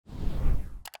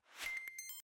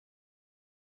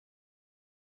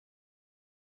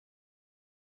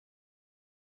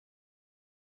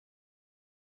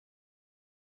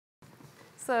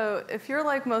So if you're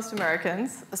like most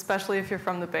Americans, especially if you're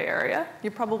from the Bay Area,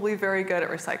 you're probably very good at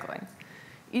recycling.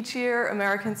 Each year,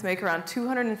 Americans make around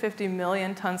 250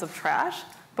 million tons of trash,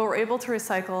 but we're able to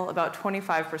recycle about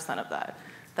 25% of that.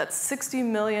 That's 60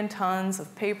 million tons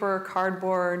of paper,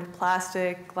 cardboard,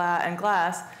 plastic, and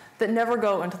glass that never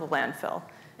go into the landfill.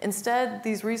 Instead,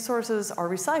 these resources are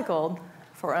recycled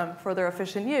for their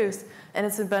efficient use, and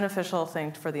it's a beneficial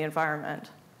thing for the environment.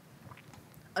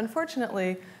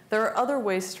 Unfortunately, there are other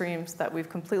waste streams that we've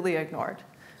completely ignored.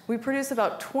 We produce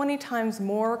about 20 times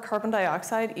more carbon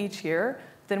dioxide each year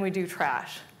than we do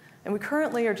trash. And we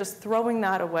currently are just throwing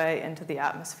that away into the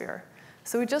atmosphere.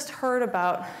 So we just heard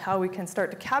about how we can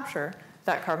start to capture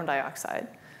that carbon dioxide.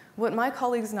 What my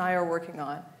colleagues and I are working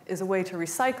on is a way to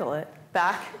recycle it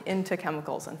back into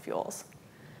chemicals and fuels.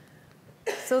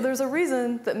 So there's a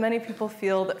reason that many people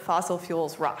feel that fossil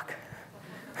fuels rock.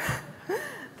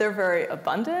 They're very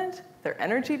abundant, they're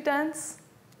energy dense,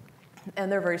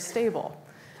 and they're very stable.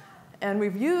 And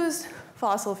we've used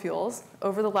fossil fuels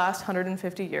over the last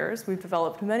 150 years. We've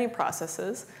developed many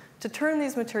processes to turn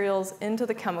these materials into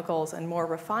the chemicals and more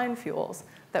refined fuels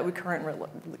that we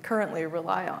currently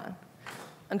rely on.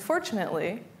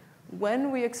 Unfortunately,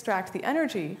 when we extract the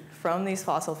energy from these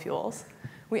fossil fuels,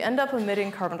 we end up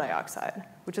emitting carbon dioxide,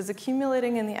 which is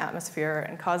accumulating in the atmosphere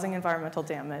and causing environmental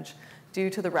damage due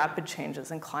to the rapid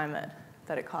changes in climate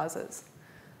that it causes.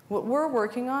 What we're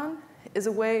working on is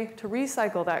a way to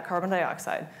recycle that carbon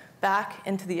dioxide back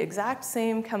into the exact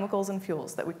same chemicals and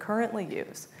fuels that we currently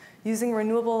use, using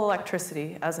renewable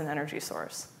electricity as an energy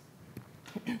source.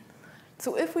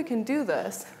 So if we can do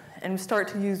this and start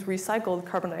to use recycled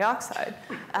carbon dioxide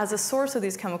as a source of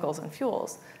these chemicals and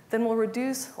fuels, then we'll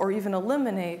reduce or even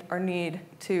eliminate our need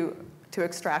to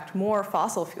extract more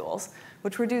fossil fuels,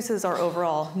 which reduces our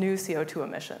overall new CO2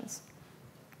 emissions.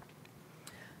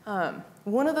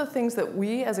 One of the things that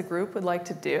we as a group would like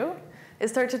to do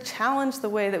is start to challenge the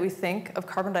way that we think of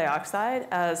carbon dioxide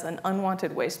as an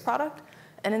unwanted waste product,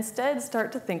 and instead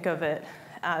start to think of it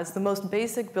as the most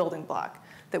basic building block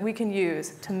that we can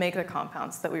use to make the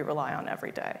compounds that we rely on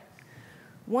every day.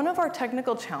 One of our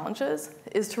technical challenges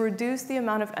is to reduce the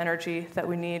amount of energy that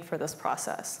we need for this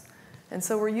process. And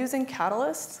so we're using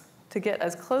catalysts to get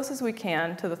as close as we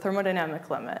can to the thermodynamic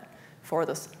limit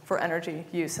for energy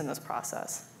use in this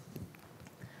process.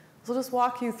 So I'll just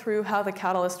walk you through how the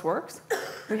catalyst works.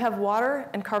 We have water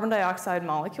and carbon dioxide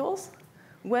molecules.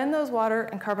 When those water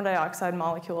and carbon dioxide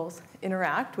molecules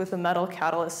interact with the metal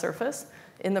catalyst surface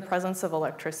in the presence of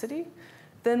electricity,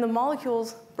 then the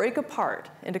molecules break apart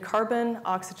into carbon,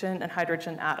 oxygen, and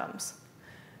hydrogen atoms.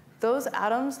 Those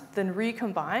atoms then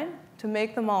recombine to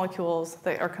make the molecules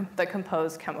that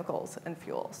compose chemicals and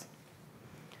fuels.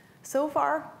 So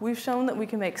far, we've shown that we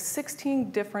can make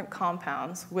 16 different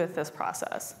compounds with this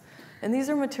process. And these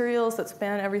are materials that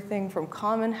span everything from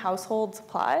common household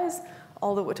supplies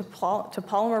all the way to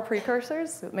polymer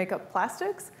precursors that make up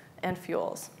plastics and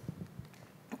fuels.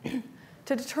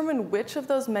 To determine which of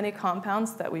those many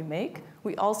compounds that we make,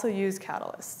 we also use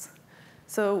catalysts.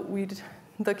 So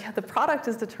the product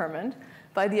is determined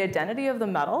by the identity of the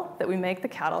metal that we make the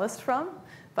catalyst from,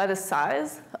 by the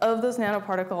size of those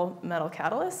nanoparticle metal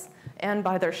catalysts, and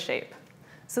by their shape.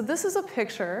 So this is a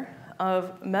picture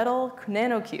of metal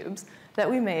nanocubes that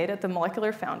we made at the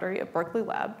Molecular Foundry at Berkeley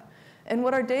Lab. And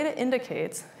what our data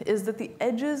indicates is that the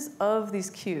edges of these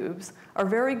cubes are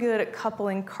very good at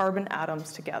coupling carbon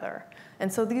atoms together.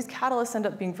 And so these catalysts end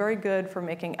up being very good for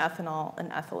making ethanol and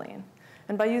ethylene.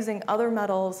 And by using other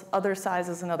metals, other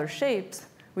sizes, and other shapes,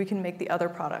 we can make the other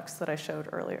products that I showed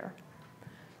earlier.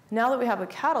 Now that we have a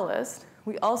catalyst,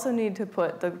 we also need to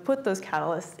put those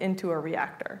catalysts into a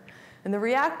reactor. And the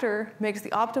reactor makes the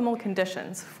optimal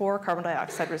conditions for carbon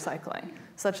dioxide recycling,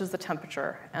 such as the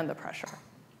temperature and the pressure.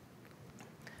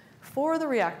 For the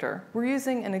reactor, we're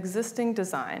using an existing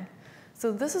design.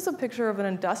 So this is a picture of an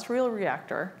industrial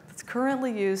reactor that's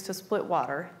currently used to split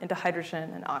water into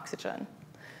hydrogen and oxygen.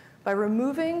 By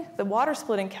removing the water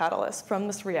splitting catalysts from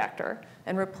this reactor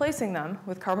and replacing them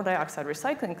with carbon dioxide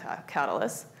recycling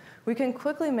catalysts, we can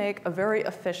quickly make a very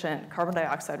efficient carbon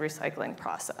dioxide recycling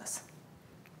process.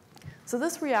 So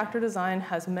this reactor design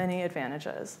has many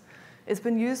advantages. It's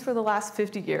been used for the last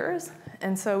 50 years,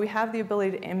 and so we have the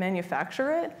ability to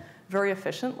manufacture it very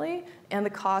efficiently, and the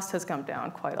cost has come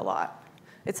down quite a lot.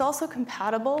 It's also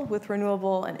compatible with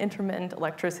renewable and intermittent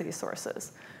electricity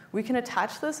sources. We can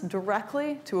attach this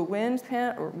directly to a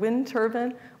wind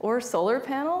turbine or solar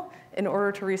panel in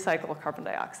order to recycle carbon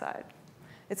dioxide.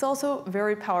 It's also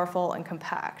very powerful and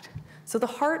compact. So the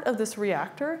heart of this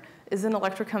reactor is an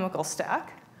electrochemical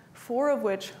stack, 4 of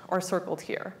which are circled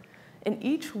here. In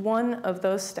each one of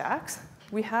those stacks,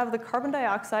 we have the carbon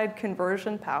dioxide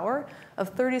conversion power of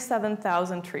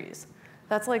 37,000 trees.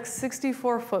 That's like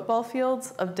 64 football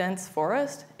fields of dense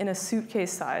forest in a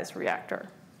suitcase-sized reactor.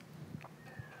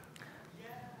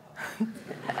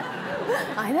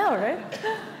 I know, right?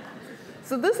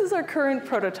 So this is our current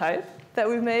prototype that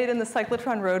we've made in the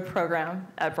cyclotron road program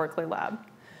at Berkeley Lab.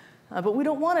 But we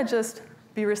don't want to just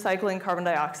be recycling carbon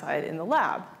dioxide in the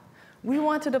lab. We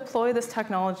want to deploy this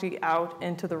technology out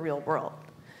into the real world.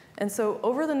 And so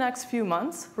over the next few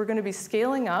months, we're going to be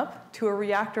scaling up to a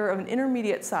reactor of an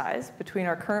intermediate size between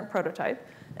our current prototype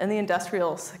and the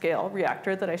industrial scale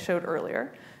reactor that I showed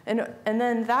earlier. And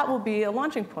then that will be a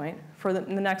launching point for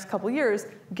in the next couple years,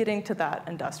 getting to that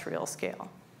industrial scale.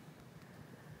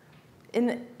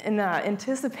 In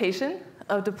anticipation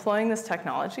of deploying this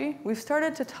technology, we've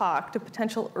started to talk to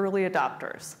potential early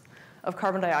adopters of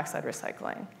carbon dioxide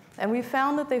recycling. And we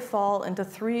found that they fall into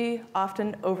three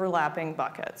often overlapping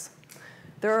buckets.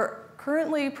 There are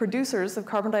currently producers of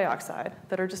carbon dioxide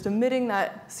that are just emitting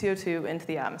that CO2 into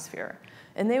the atmosphere.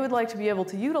 And they would like to be able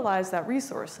to utilize that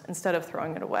resource instead of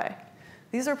throwing it away.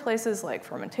 These are places like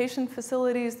fermentation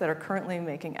facilities that are currently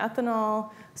making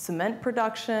ethanol, cement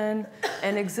production,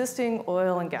 and existing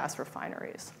oil and gas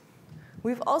refineries.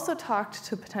 We've also talked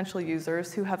to potential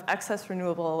users who have excess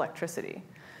renewable electricity.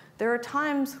 There are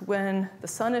times when the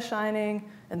sun is shining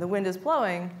and the wind is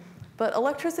blowing, but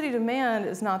electricity demand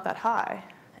is not that high.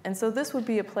 And so this would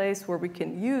be a place where we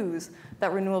can use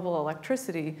that renewable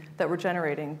electricity that we're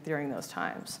generating during those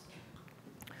times.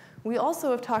 We also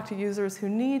have talked to users who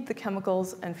need the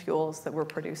chemicals and fuels that we're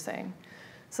producing.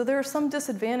 So there are some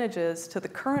disadvantages to the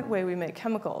current way we make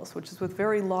chemicals, which is with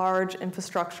very large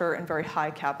infrastructure and very high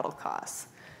capital costs.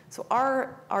 So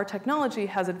our technology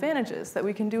has advantages that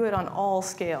we can do it on all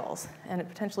scales and at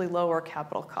potentially lower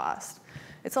capital cost.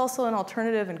 It's also an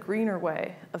alternative and greener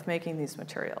way of making these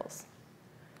materials.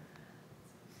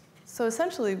 So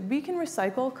essentially, we can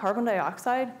recycle carbon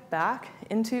dioxide back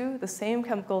into the same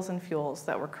chemicals and fuels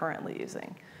that we're currently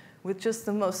using with just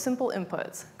the most simple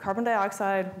inputs: carbon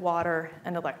dioxide, water,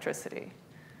 and electricity.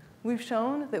 We've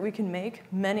shown that we can make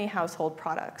many household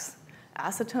products.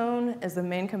 Acetone is the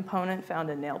main component found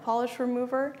in nail polish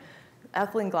remover.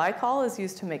 Ethylene glycol is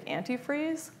used to make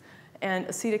antifreeze. And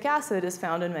acetic acid is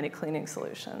found in many cleaning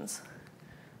solutions.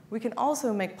 We can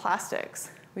also make plastics.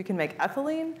 We can make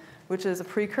ethylene, which is a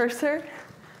precursor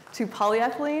to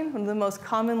polyethylene, one of the most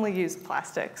commonly used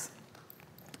plastics.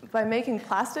 By making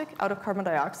plastic out of carbon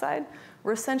dioxide,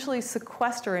 we're essentially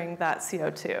sequestering that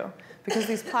CO2 because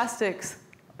these plastics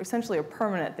essentially are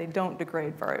permanent. They don't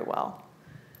degrade very well.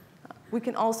 We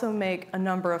can also make a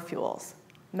number of fuels.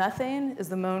 Methane is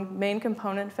the main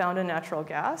component found in natural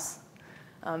gas.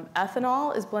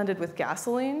 Ethanol is blended with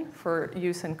gasoline for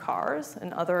use in cars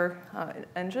and other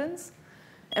engines.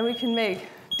 And we can make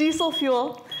diesel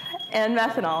fuel and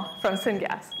methanol from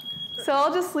syngas. So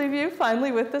I'll just leave you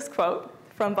finally with this quote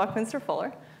from Buckminster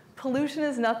Fuller. "Pollution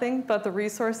is nothing but the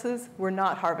resources we're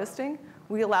not harvesting.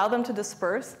 We allow them to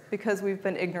disperse because we've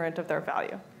been ignorant of their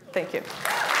value." Thank you.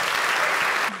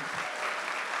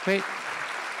 Wait.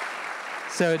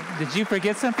 So did you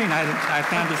forget something? I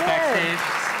found this backstage.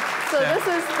 So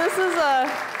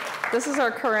this is our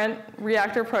current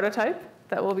reactor prototype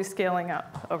that we'll be scaling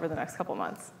up over the next couple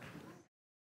months.